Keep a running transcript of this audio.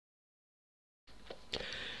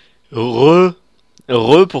Re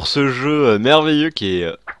pour ce jeu merveilleux qui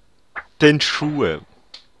est Tenchu.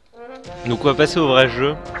 Donc on va passer au vrai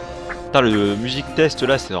jeu. Putain, le music test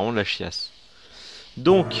là, c'est vraiment de la chiasse.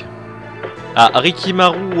 Donc,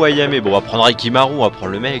 Rikimaru ou Ayame. Bon, on va prendre Rikimaru, on va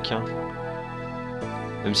prendre le mec. Hein.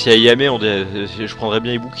 Même si Ayame, je prendrais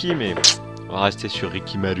bien Ibuki, mais on va rester sur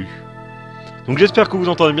Rikimaru. Donc j'espère que vous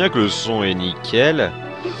entendez bien, que le son est nickel.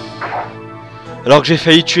 Alors que j'ai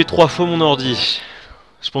failli tuer 3 fois mon ordi.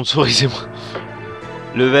 Sponsorisez-moi.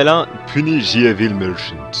 Level 1, Punish the Evil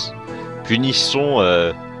Merchant. Punissons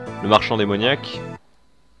le marchand démoniaque.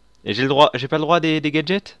 Et j'ai pas le droit à des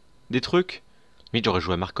gadgets? Des trucs? Mais j'aurais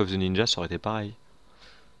joué à Mark of the Ninja, ça aurait été pareil.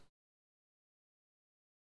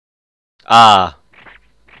 Ah!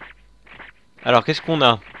 Alors qu'est-ce qu'on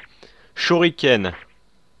a? Shuriken.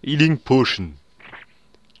 Healing Potion.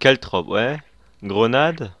 Caltrop, ouais.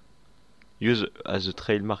 Grenade. Use as a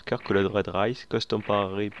trail marker, colored red rice, custom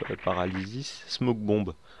paralysis, smoke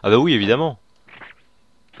bomb. Ah bah oui, évidemment.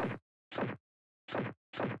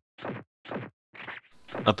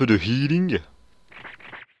 Un peu de healing.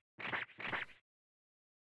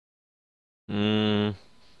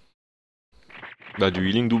 Bah du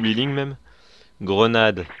healing, double healing même.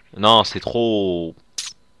 Grenade. Non, c'est trop...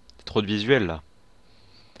 C'est trop de visuel là.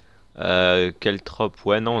 Quel trop?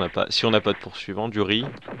 Ouais, non, on n'a pas... Si on n'a pas de poursuivant, du riz.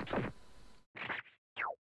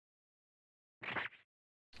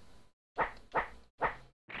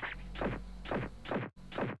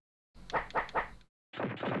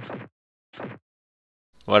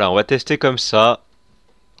 Voilà, on va tester comme ça.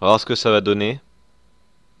 On va voir ce que ça va donner.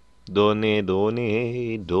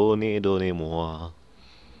 Donnez-moi.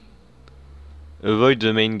 Avoid the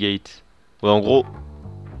main gate. Ouais, en gros...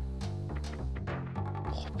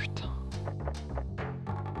 Oh putain.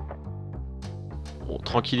 Bon,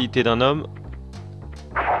 tranquillité d'un homme.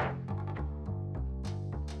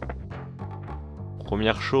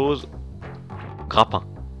 Première chose... Grappin.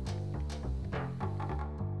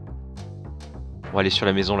 On va aller sur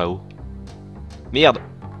la maison là-haut. Merde!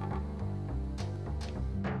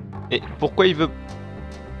 Et pourquoi il veut...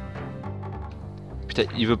 Putain,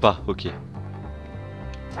 il veut pas, ok.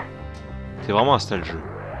 C'est vraiment un sale jeu.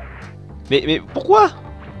 Mais pourquoi?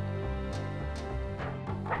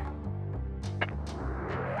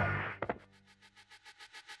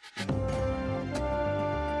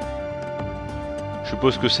 Je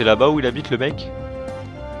suppose que c'est là-bas où il habite le mec.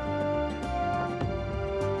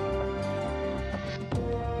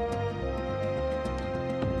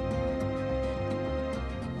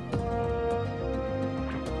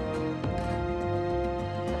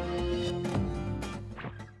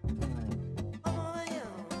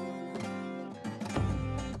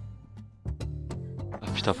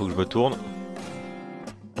 Putain, faut que je me tourne.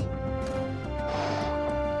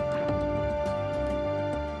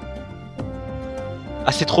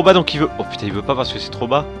 Ah, c'est trop bas donc il veut... Oh putain, il veut pas parce que c'est trop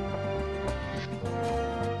bas.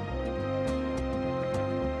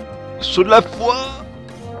 Saut de la foi.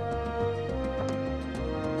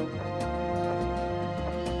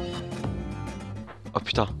 Oh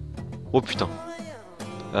putain. Oh putain.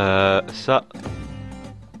 Ça...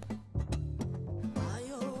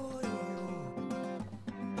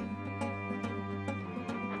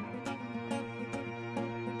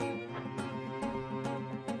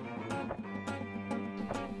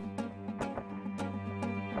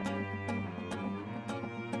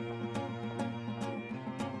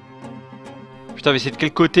 Putain, mais c'est de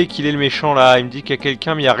quel côté qu'il est le méchant là? Il me dit qu'il y a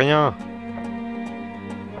quelqu'un mais il y a rien.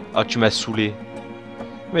 Ah, tu m'as saoulé.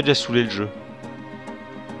 Tu m'as déjà saoulé le jeu.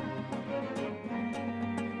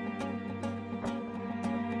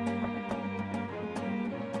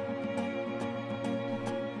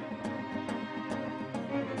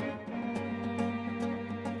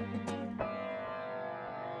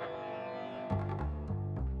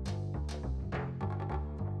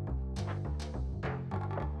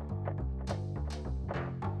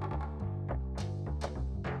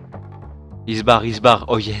 Il se barre, il se barre.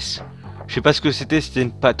 Oh yes. Je sais pas ce que c'était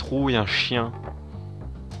une patrouille, un chien.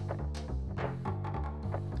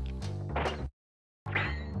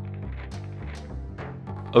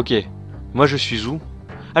 Ok. Moi je suis où?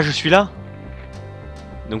 Ah, je suis là?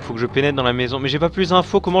 Donc faut que je pénètre dans la maison. Mais j'ai pas plus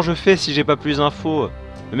d'infos. Comment je fais si j'ai pas plus d'infos?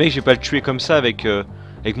 Le mec, j'ai pas le tuer comme ça avec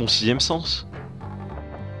mon sixième sens.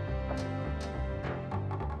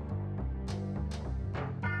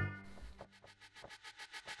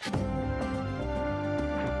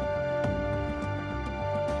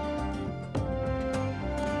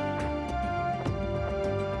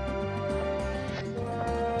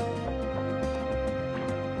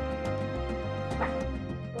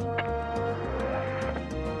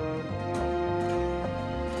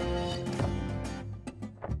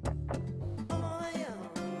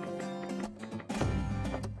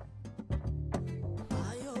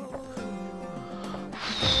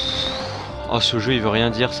 Oh, ce jeu il veut rien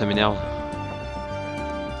dire, ça m'énerve.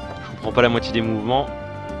 Je comprends pas la moitié des mouvements.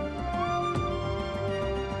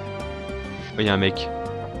 Oh, il y a un mec.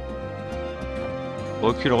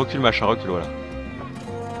 Recule, recule, machin, recule, voilà.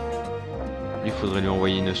 Il faudrait lui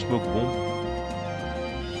envoyer une smoke bomb.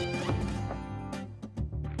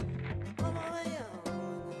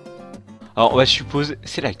 Alors, on va supposer...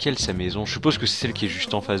 C'est laquelle sa maison? Je suppose que c'est celle qui est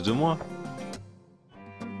juste en face de moi.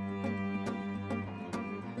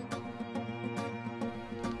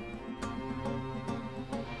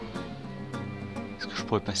 Est-ce que je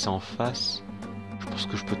pourrais passer en face? Je pense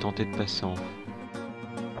que je peux tenter de passer en face.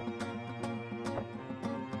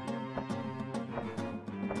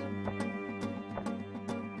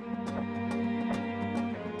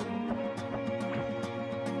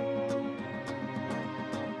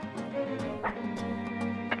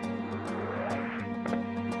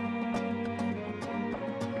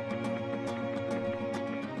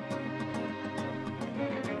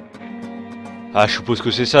 Ah, je suppose que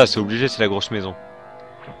c'est ça, c'est obligé, c'est la grosse maison.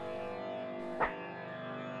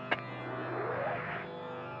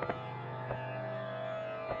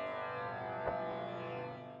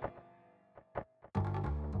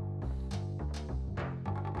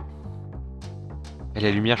 Et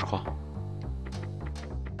la lumière, je crois.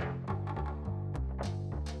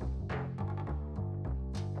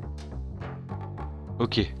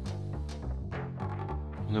 Ok.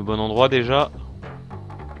 On est au bon endroit déjà.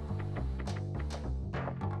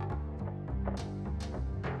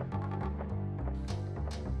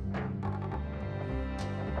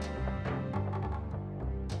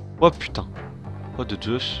 Oh putain. Oh de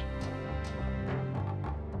Zeus.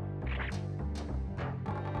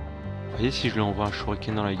 Vous voyez, si je lui envoie un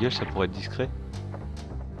shuriken dans la gueule, ça pourrait être discret.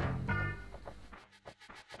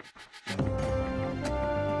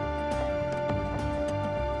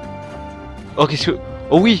 Oh qu'est-ce que...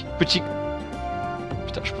 Oh oui, petit...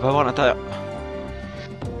 Putain, je peux pas voir l'intérieur.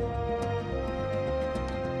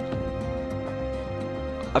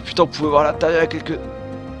 Ah putain, vous pouvez voir l'intérieur, il y a quelques...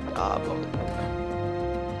 Ah bordel.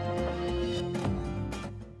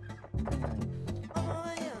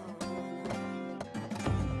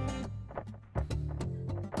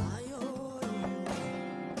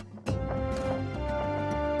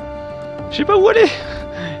 Je sais pas où aller.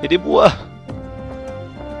 Il y a des bois.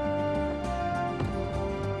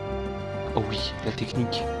 Oh oui, la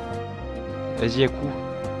technique. Vas-y à coup.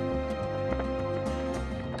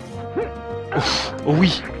 Ouf. Oh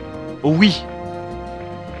oui. Oh oui.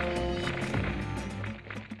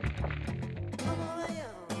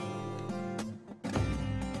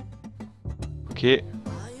 Ok.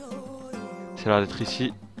 Ça a l'air d'être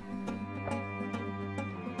ici.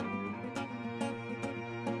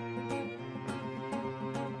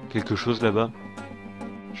 Quelque chose là-bas.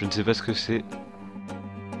 Je ne sais pas ce que c'est.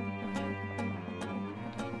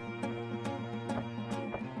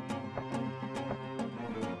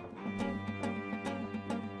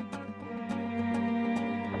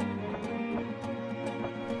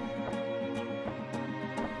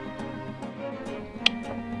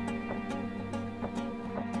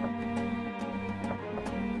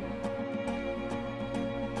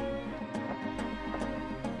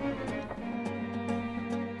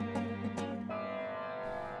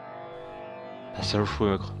 Ah, c'est le fou,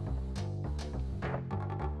 mec.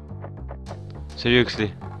 Salut,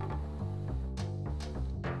 Huxley.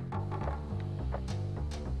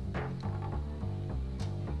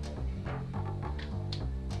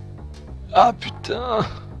 Ah putain.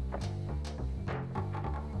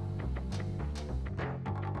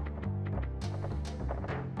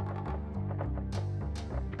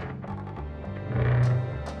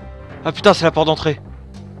 Ah putain, c'est la porte d'entrée.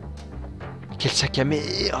 Quel sac à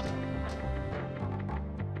merde.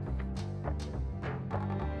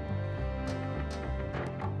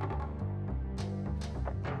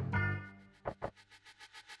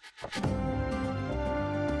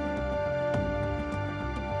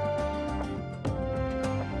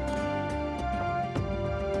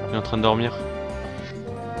 Il est en train de dormir.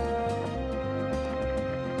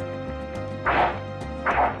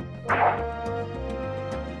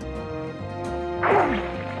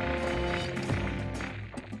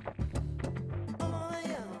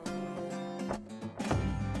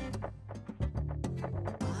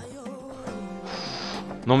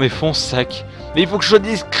 Non mais fonce sac. Mais il faut que je sois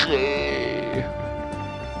discret.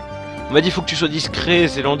 On m'a dit il faut que tu sois discret,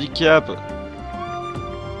 c'est le handicap.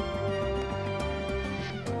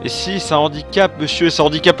 Et si, c'est un handicap, monsieur, c'est un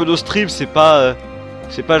handicap de stream, c'est pas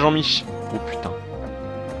Jean-Mich. Oh putain.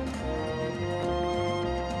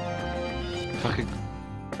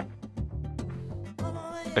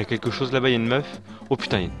 Faire quelque chose là-bas, il y a une meuf. Oh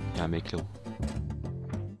putain, il y a un mec là-haut.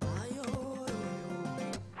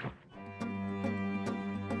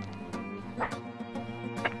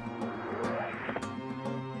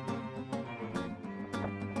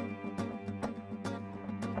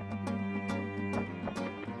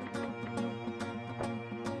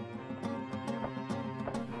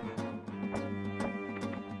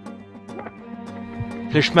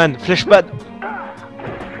 Flashman, Flashman.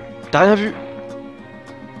 T'as rien vu?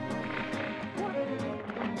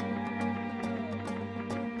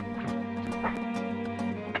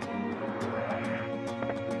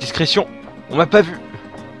 Discrétion, on m'a pas vu.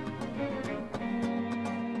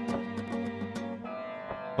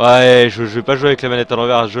 Ouais, je vais pas jouer avec la manette à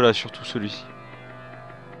l'envers à ce jeu là, surtout celui-ci.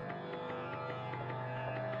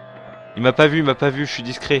 Il m'a pas vu, je suis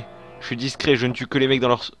discret. Je suis discret, je ne tue que les mecs dans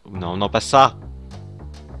leur... Non, non, pas ça.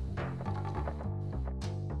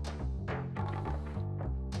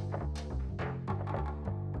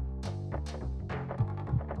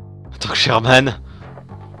 Attends que Sherman.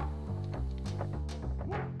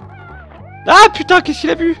 Ah putain, qu'est-ce qu'il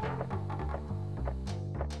a vu?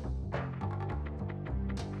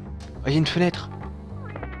 Oh, il y a une fenêtre.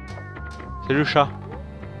 C'est le chat.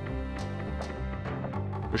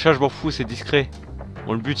 Le chat, je m'en fous, c'est discret.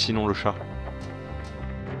 On le bute sinon, le chat.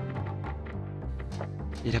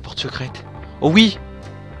 Et la porte secrète. Oh oui!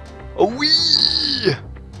 Oh oui!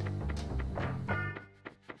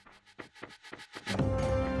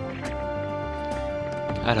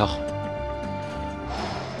 Alors.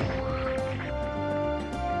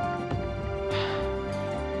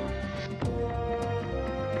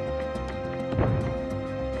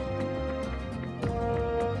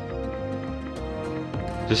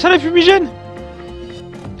 C'est ça la fumigène?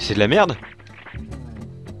 C'est de la merde.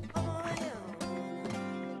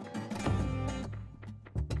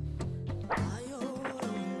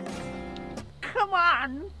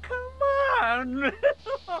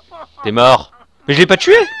 T'es mort. Mais je l'ai pas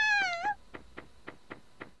tué.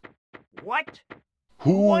 What?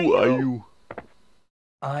 Who are you?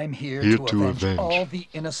 I'm here Here to to avenge avenge. all the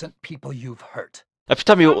innocent people you've hurt. Ah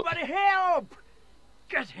putain mais... Somebody help!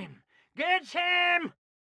 Get him! Get him!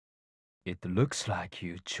 It looks like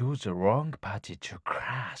you chose the wrong party to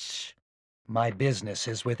crash. My business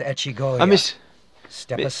is with Echigoya. Ah mais...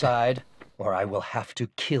 Step mais- aside, or I will have to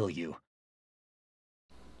kill you.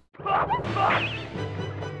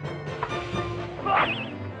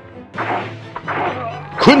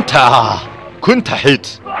 Kunta! Kunta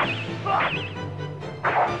hit!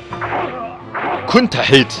 Kunta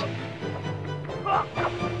hit!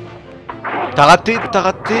 T'as raté, t'as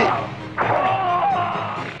raté!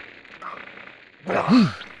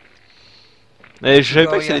 Eh, je savais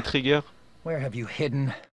pas que c'est les triggers. Where have you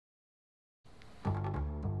hidden?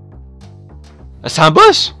 Ah, c'est un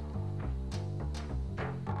boss!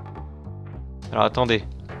 Alors attendez.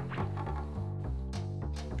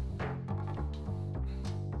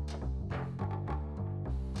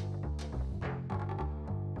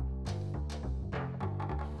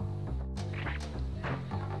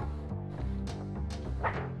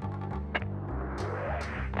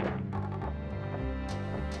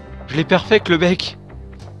 Je l'ai perfect le mec.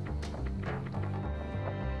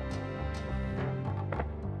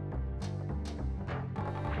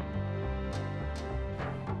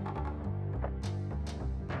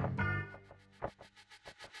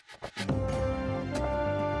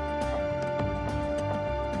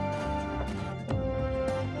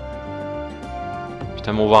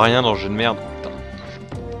 Putain mais on voit rien dans le jeu de merde. Putain.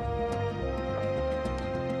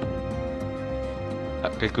 Ah,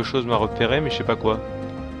 quelque chose m'a repéré mais je sais pas quoi.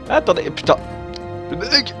 Ah, attendez, putain. Le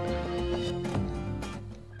bug.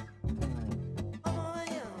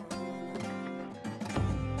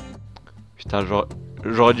 Putain,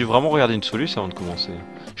 j'aurais dû vraiment regarder une solution avant de commencer.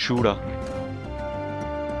 Je suis où là?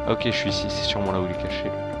 Ok, je suis ici, c'est sûrement là où il est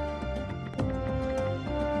caché.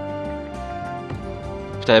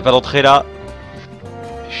 Putain, y'a pas d'entrée là.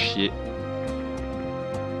 Chier.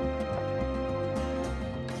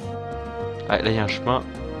 Ah, là y'a un chemin.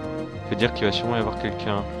 Ça veut dire qu'il va sûrement y avoir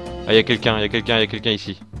quelqu'un. Ah, y'a quelqu'un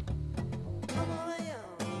ici.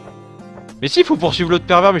 Mais si, il faut poursuivre l'autre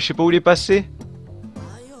pervers, mais je sais pas où il est passé.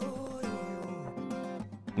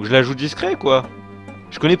 Donc je la joue discret, quoi.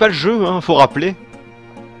 Je connais pas le jeu, hein, faut rappeler.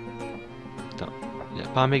 Putain, y'a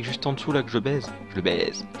pas un mec juste en dessous là que je baise? Je le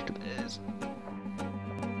baise, je le baise.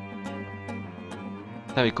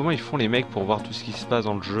 Putain, mais comment ils font les mecs pour voir tout ce qui se passe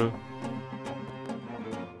dans le jeu?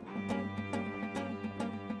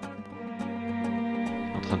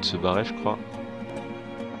 En train de se barrer, je crois.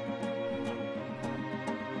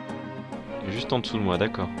 Juste en dessous de moi,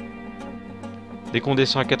 d'accord. Dès qu'on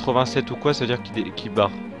descend à 87 ou quoi, ça veut dire qu'il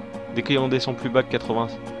barre. Dès qu'on descend plus bas que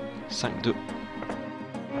 85,2.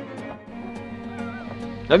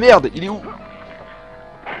 La merde, il est où?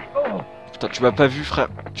 Putain, tu m'as pas vu, frère.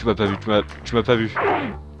 Tu m'as pas vu, tu m'as pas vu.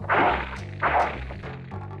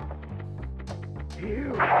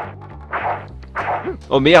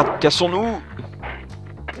 Oh merde, cassons-nous.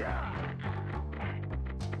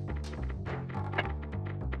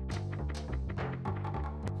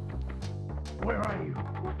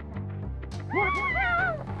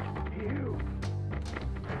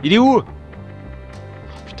 Il est où? Oh,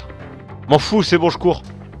 putain. M'en fous, c'est bon, je cours.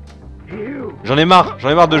 J'en ai marre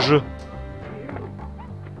de ce jeu.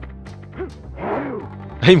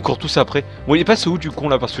 Ah, ils me courent tous après. Bon, il est passé où du con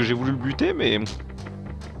là? Parce que j'ai voulu le buter, mais...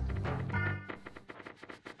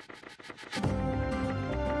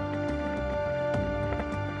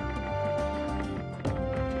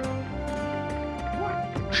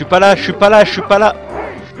 Je suis pas là, je suis pas là, je suis pas là.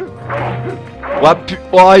 Ouais,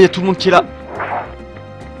 oh, il y a tout le monde qui est là.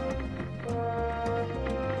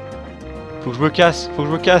 Faut que je me casse, faut que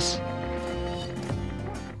je me casse.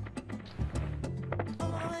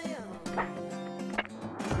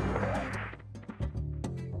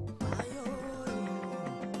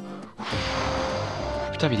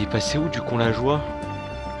 Putain, mais il est passé où du con la joie?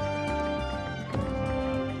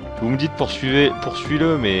 Vous me dites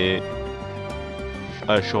poursuivez-le, mais...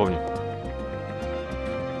 Ah, je suis revenu.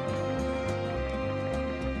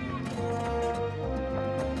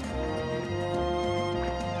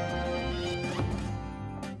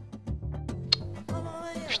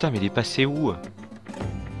 Putain, mais il est passé où?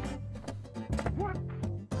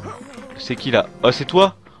 C'est qui là? Oh, c'est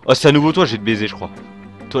toi? Oh, c'est à nouveau toi, j'ai te baiser, je crois.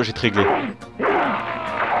 Toi, j'ai te réglé.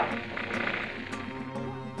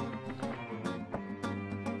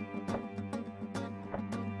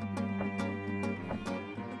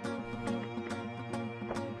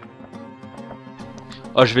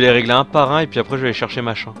 Oh, je vais les régler un par un et puis après je vais aller chercher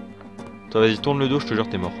machin. Toi, vas-y, tourne le dos, je te jure,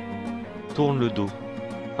 t'es mort. Tourne le dos.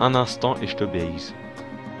 Un instant et je te baise.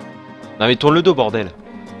 Non mais tourne le dos, bordel.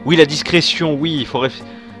 Oui, la discrétion, oui, il faudrait...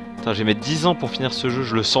 Putain, je vais mettre 10 ans pour finir ce jeu,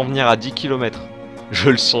 je le sens venir à 10 km. Je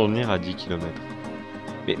le sens venir à 10 km.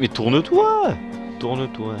 Mais tourne-toi.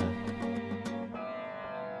 Tourne-toi.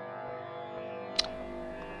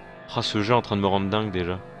 Ah, ce jeu est en train de me rendre dingue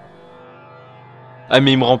déjà. Ah,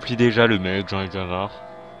 mais il me remplit déjà le mec, j'en ai déjà marre.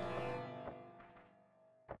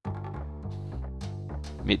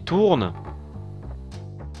 Mais tourne.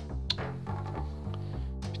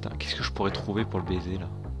 Putain, qu'est-ce que je pourrais trouver pour le baiser là?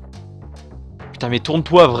 Putain, mais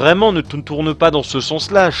tourne-toi vraiment, ne tourne pas dans ce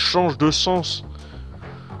sens-là, change de sens.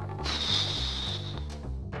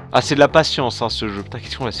 Ah, c'est de la patience, hein, ce jeu. Putain,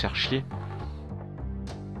 qu'est-ce qu'on va se faire chier?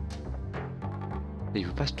 Il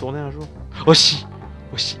veut pas se tourner un jour? Oh si!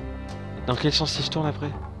 Oh si! Dans quel sens il se tourne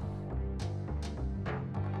après?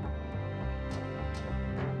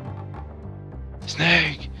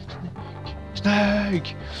 Snake!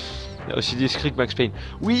 Snake! Il y a aussi des scripts Max Payne.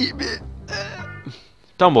 Oui, mais...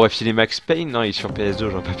 Putain, on m'aurait filé Max Payne. Non, il est sur PS2,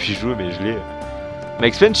 j'aurais pas pu jouer, mais je l'ai.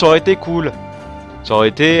 Max Payne, ça aurait été cool. Ça aurait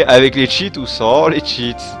été avec les cheats ou sans les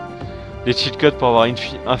cheats. Les cheat codes pour avoir une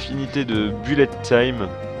infinité de bullet time.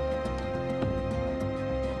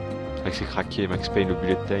 Avec c'est craqué, Max Payne, le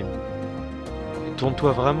bullet time.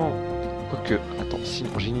 Tourne-toi vraiment. Quoique, attends, si,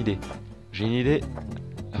 j'ai une idée. J'ai une idée.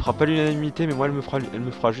 Elle fera pas l'unanimité, mais moi elle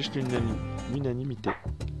me fera juste l'unanimité.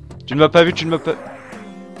 Tu ne m'as pas vu, tu ne m'as pas...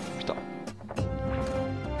 Putain.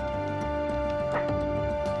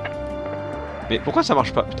 Mais pourquoi ça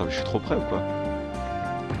marche pas? Putain, mais je suis trop près ou quoi?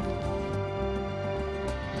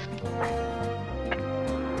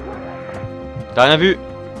 T'as rien vu?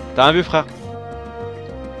 T'as rien vu, frère?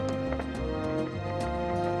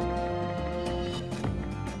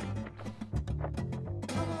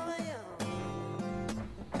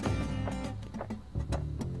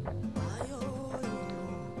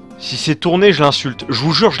 Si c'est tourné, je l'insulte. Je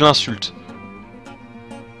vous jure, je l'insulte.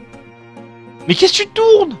 Mais qu'est-ce que tu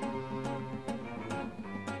tournes?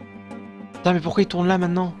 Putain, mais pourquoi il tourne là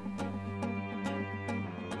maintenant?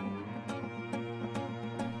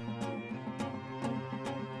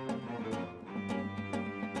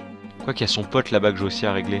 Quoi qu'il y a son pote là-bas que j'ai aussi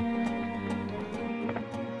à régler.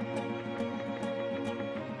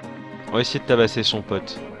 On va essayer de tabasser son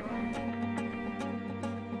pote.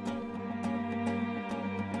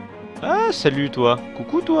 Ah, salut toi.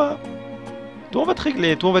 Coucou toi. Toi on va te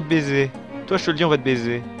régler, toi on va te baiser. Toi je te le dis, on va te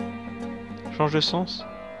baiser. Change de sens.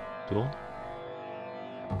 Tourne.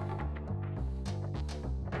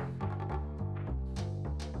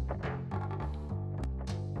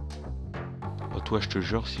 Oh, toi je te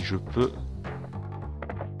jure, si je peux...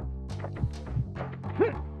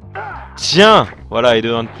 Tiens. Voilà, et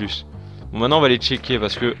de 1 de plus. Bon, maintenant on va les checker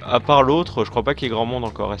parce que, à part l'autre, je crois pas qu'il y ait grand monde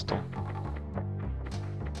encore restant.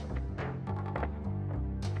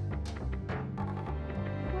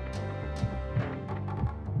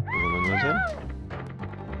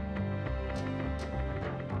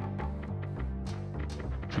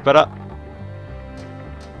 Je suis pas là.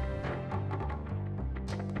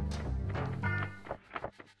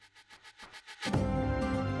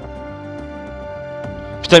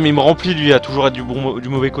 Putain, mais il me remplit lui à toujours être du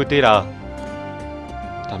mauvais côté là.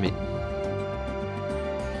 Putain,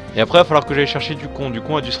 Et après, il va falloir que j'aille chercher du con. Du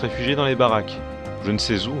con a dû se réfugier dans les baraques. Je ne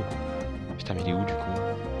sais où. Putain, mais il est où du con?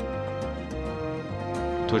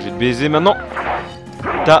 Toi, je vais te baiser maintenant.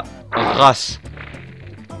 Ta race.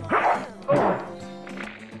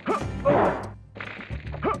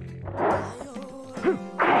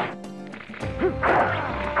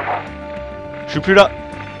 Je suis plus là.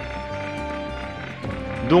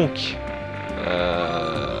 Donc,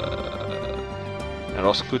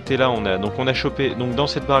 alors ce côté-là, on a chopé. Donc dans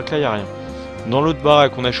cette baraque-là, il y a rien. Dans l'autre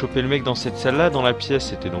baraque, on a chopé le mec dans cette salle-là. Dans la pièce,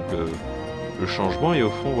 c'était donc le changement. Et au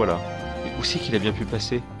fond, voilà. Mais où c'est qu'il a bien pu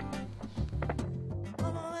passer?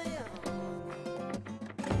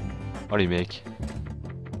 Oh les mecs.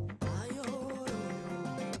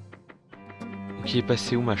 Donc il est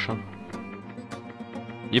passé où, machin?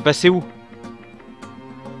 Il est passé où?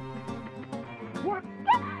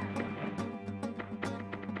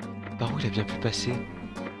 Par où il a bien pu passer?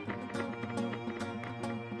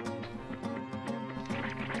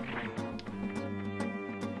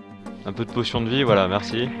 Un peu de potion de vie, voilà,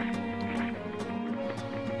 merci.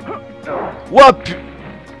 Ouah,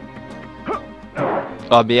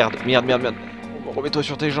 ah merde, merde, merde, merde. Remets-toi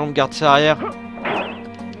sur tes jambes, garde ça arrière.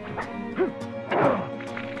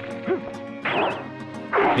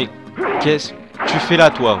 Mais qu'est-ce que tu fais là,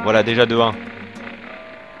 toi? Voilà, déjà de 1.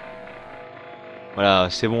 Voilà,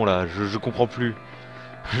 c'est bon là, je comprends plus.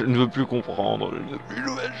 Je ne veux plus comprendre, je ne veux plus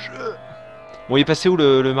jouer à ce jeu. Bon, il est passé où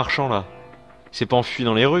le marchand là? Il s'est pas enfui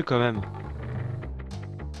dans les rues quand même.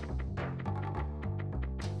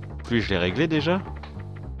 Lui, je l'ai réglé déjà.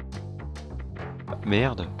 Ah,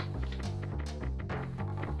 merde.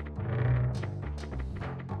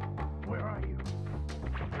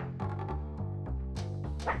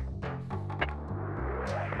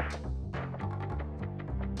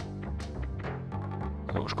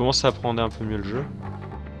 Alors, je commence à apprendre un peu mieux le jeu.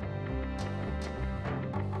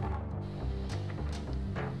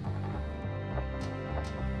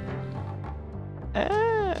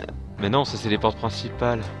 Mais non, ça c'est les portes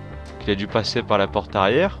principales. Il a dû passer par la porte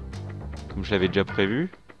arrière, comme je l'avais déjà prévu.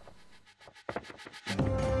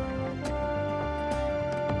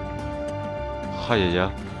 Aïe aïe aïe.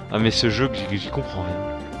 Ah mais ce jeu, j'y comprends rien.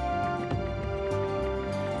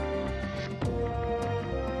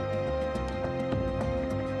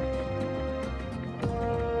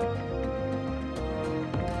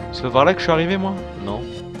 C'est pas par là que je suis arrivé moi? Non.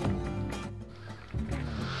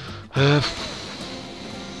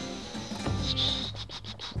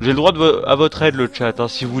 J'ai le droit à votre aide le chat, hein,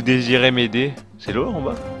 si vous désirez m'aider. C'est l'eau en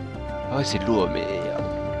bas? Ah ouais c'est de l'eau, mais...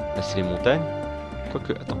 Là c'est les montagnes.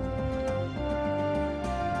 Quoique, attends.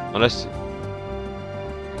 Non là c'est...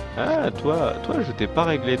 Ah toi je t'ai pas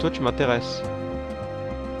réglé, toi tu m'intéresses.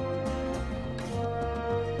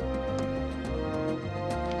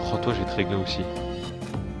 Oh toi je vais te régler aussi.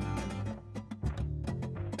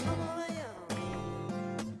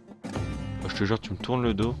 Oh, je te jure tu me tournes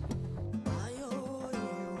le dos.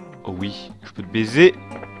 Oh oui, je peux te baiser.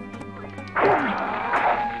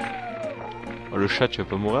 Oh le chat tu vas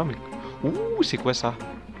pas mourir mais... Ouh c'est quoi ça?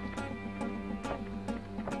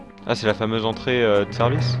 Ah c'est la fameuse entrée de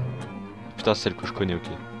service? Putain c'est celle que je connais, ok.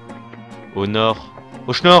 Au nord.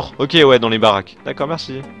 Au nord. Ok ouais dans les baraques. D'accord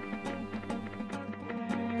merci.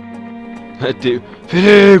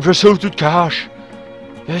 Philippe je sais où tu te caches.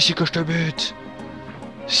 Viens ici que je te bute.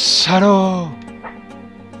 Salaud.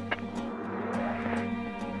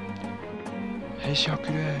 Viens ici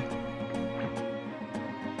enculé.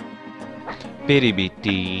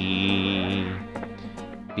 Péribiti.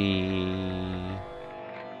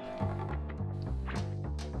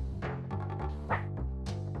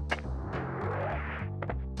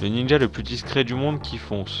 Le ninja le plus discret du monde qui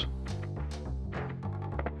fonce.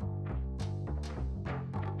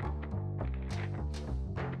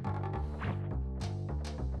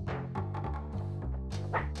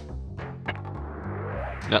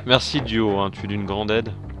 Merci Duo, hein, tu es d'une grande aide.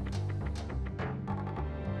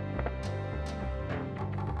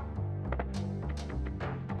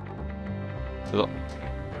 Attends.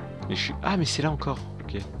 Mais je suis... Ah mais c'est là encore,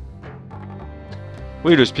 ok.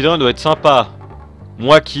 Oui le speedrun doit être sympa.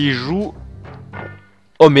 Moi qui y joue...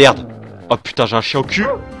 Oh merde. Oh putain j'ai un chien au cul.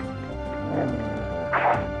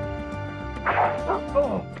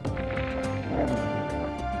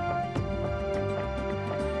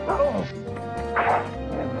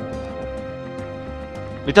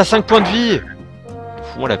 Mais t'as 5 points de vie.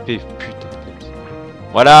 Fous-moi la paix, putain.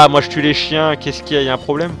 Voilà, moi je tue les chiens, qu'est-ce qu'il y a? Y a un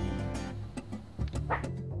problème?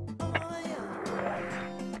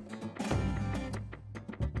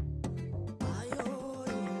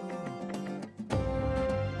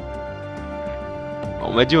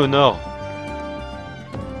 On m'a dit au nord.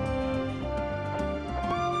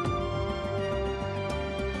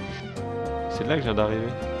 là que je viens d'arriver?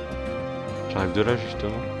 J'arrive de là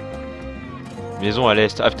justement. Maison à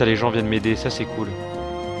l'est. Ah putain, les gens viennent m'aider, ça c'est cool.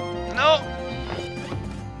 Non!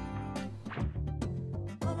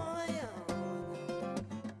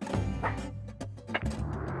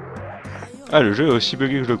 Ah, le jeu est aussi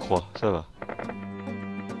bugué que je le crois, ça va.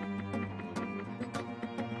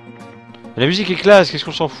 La musique est classe, qu'est-ce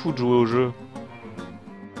qu'on s'en fout de jouer au jeu?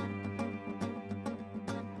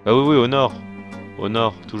 Bah oui, oui, au nord. Au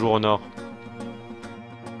nord, toujours au nord.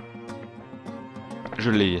 Je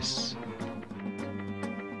l'ai, yes.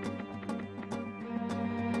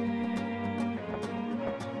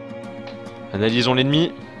 Analysons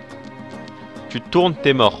l'ennemi. Tu te tournes,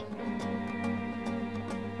 t'es mort.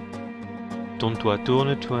 Tourne-toi,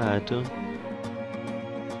 tourne-toi, tourne.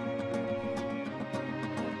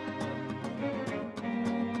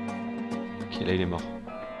 Ok, là il est mort.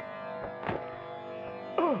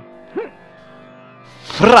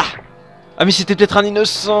 Fra! Ah mais c'était peut-être un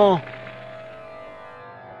innocent!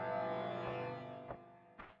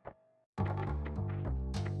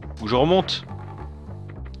 Faut que je remonte.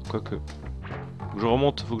 Quoique. Faut que je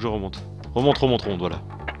remonte, faut que je remonte. Remonte, remonte, remonte, voilà.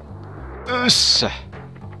 Ça.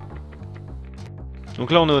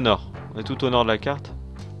 Donc là on est au nord. On est tout au nord de la carte.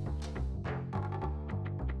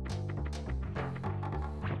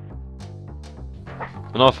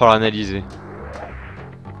 Maintenant il va falloir analyser.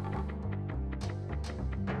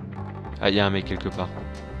 Ah, il y a un mec quelque part.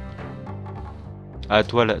 Ah,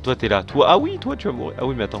 toi, là, toi, t'es là. Toi, ah oui, toi, tu vas mourir. Ah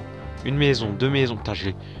oui, mais attends. Une maison, deux maisons. Putain,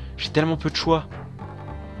 j'ai tellement peu de choix.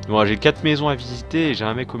 Bon, j'ai 4 maisons à visiter et j'ai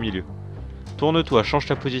un mec au milieu. Tourne-toi, change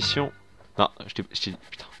ta position. Non, je t'ai...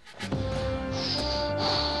 Putain.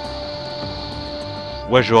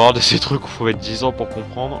 Ouais, j'ai horreur de ces trucs où faut mettre 10 ans pour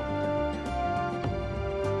comprendre.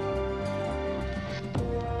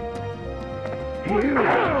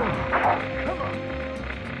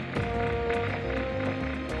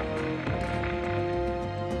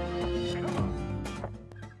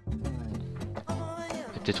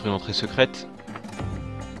 Peut-être une entrée secrète.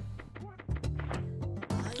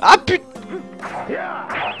 Ah putain!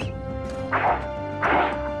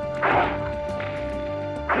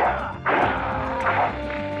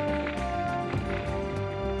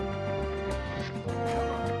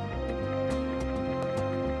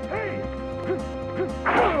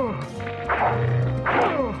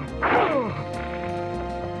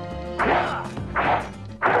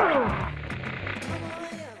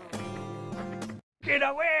 Get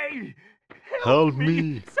away! Help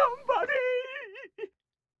me! Somebody!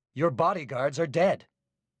 Your bodyguards are dead.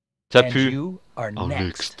 Ça And pue. you are Oh, next.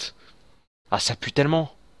 next. Ah, ça pue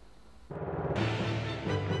tellement.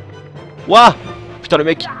 Ouah! Putain, le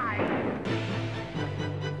mec.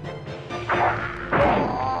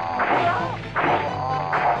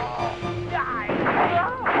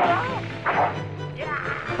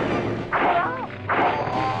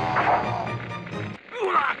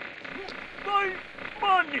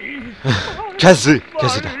 Casé!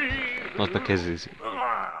 Casé là. Non, c'est pas casé.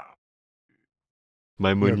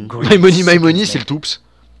 My money. My money, my money, c'est le Toups.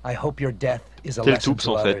 I hope your death is a C'est le lesson Toups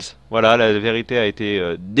to en others. fait. Voilà, la vérité a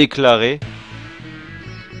été déclarée.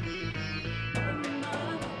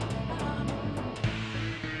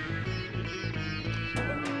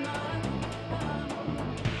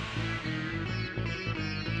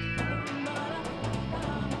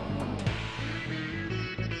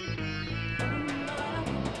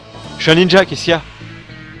 Je suis un ninja, qu'est-ce qu'il y a?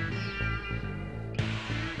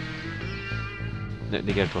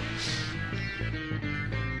 Dégage-toi.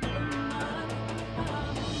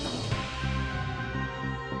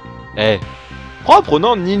 Eh, propre,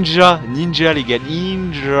 non, ninja. Ninja, les gars,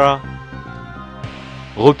 ninja.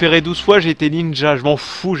 Repéré 12 fois, j'ai été ninja. Je m'en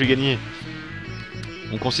fous, j'ai gagné.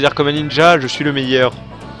 On me considère comme un ninja, je suis le meilleur.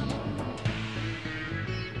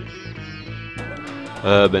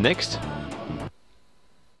 Bah next.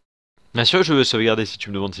 Bien sûr que je veux sauvegarder si tu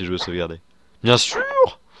me demandes si je veux sauvegarder. Bien sûr.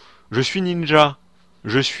 Je suis ninja.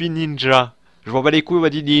 Je suis ninja. Je m'en bats les couilles, on m'a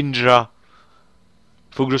dit ninja.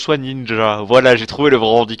 Faut que je sois ninja. Voilà, j'ai trouvé le vrai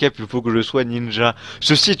handicap, il faut que je sois ninja.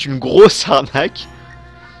 Ceci est une grosse arnaque.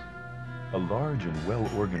 A large and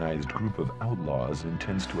well-organized group of outlaws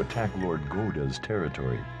intends to attack Lord Goda's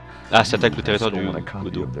territory. Ah, ça attaque le territoire du Stolen a copy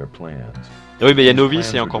Godo. of their plans. Ah oui, mais il y a These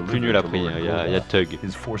Novice plans et are encore plus delivered nul to après, Lord il y a Goda. Tug.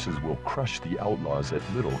 His forces will crush the outlaws at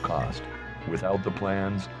little cost. Without the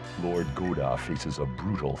plans, Lord Goda faces a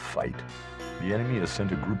brutal fight. The enemy has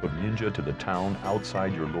sent a group of ninja to the town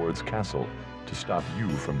outside your lord's castle to stop you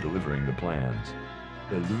from delivering the plans.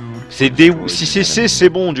 Elude, C'est D destroy ou... Si the c'est C, enemy, c'est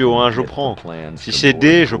bon, duo, hein, je get the prends. plans Si to c'est Lord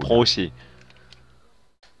D, je Goda. prends aussi.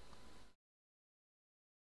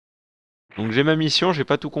 Donc j'ai ma mission, j'ai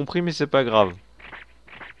pas tout compris, mais c'est pas grave.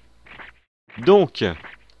 Donc,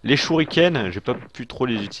 les shurikens, j'ai pas pu trop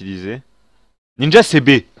les utiliser. Ninja, c'est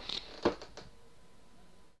B.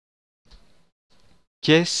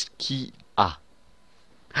 Qu'est-ce qu'il a?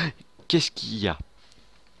 Qu'est-ce qu'il y a?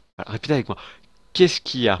 Alors, répétez avec moi. Qu'est-ce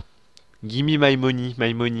qu'il y a? Gimme my money,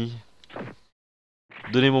 my money.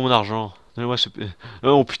 Donnez-moi mon argent. Donnez-moi ce...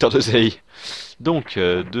 Oh putain de seille. Donc,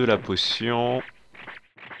 de la potion.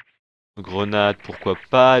 Grenade, pourquoi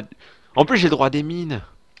pas. En plus, j'ai le droit des mines.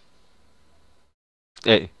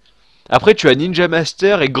 Eh. Après, tu as Ninja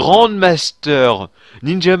Master et Grand Master.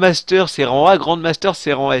 Ninja Master, c'est rang A. Grand Master,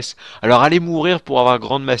 c'est rang S. Alors, allez mourir pour avoir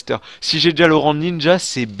Grand Master. Si j'ai déjà le rang Ninja,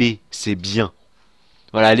 c'est B. C'est bien.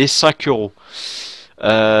 Voilà, allez, 5 euros.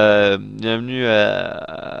 Bienvenue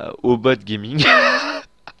au bot gaming.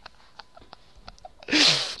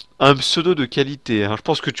 Un pseudo de qualité, hein. Je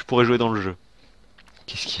pense que tu pourrais jouer dans le jeu.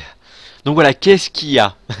 Qu'est-ce qu'il y a? Donc voilà, qu'est-ce qu'il y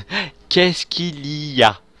a? Qu'est-ce qu'il y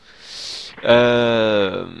a?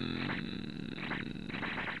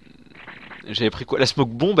 J'avais pris quoi? La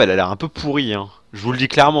smoke bomb, elle a l'air un peu pourrie, hein. Je vous le dis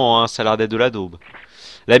clairement, hein, ça a l'air d'être de la daube.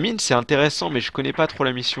 La mine, c'est intéressant, mais je connais pas trop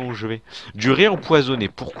la mission où je vais. Du riz empoisonné,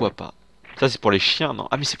 pourquoi pas? Ça, c'est pour les chiens, non?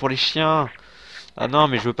 Ah, mais c'est pour les chiens! Ah non,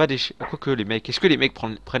 mais je veux pas des chiens. Quoique les mecs, est-ce que les mecs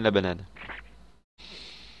prennent la banane?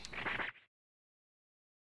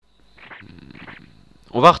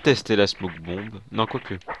 On va retester la smoke bomb. Non,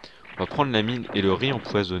 quoique. On va prendre la mine et le riz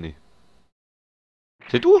empoisonné.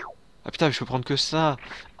 C'est tout? Ah putain, je peux prendre que ça.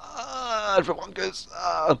 Ah, je peux prendre que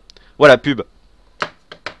ça. Voilà, pub.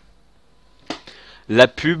 La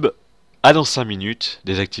pub a dans 5 minutes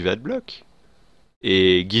désactivé Adblock.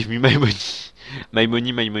 Et give me my money. My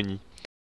money, my money.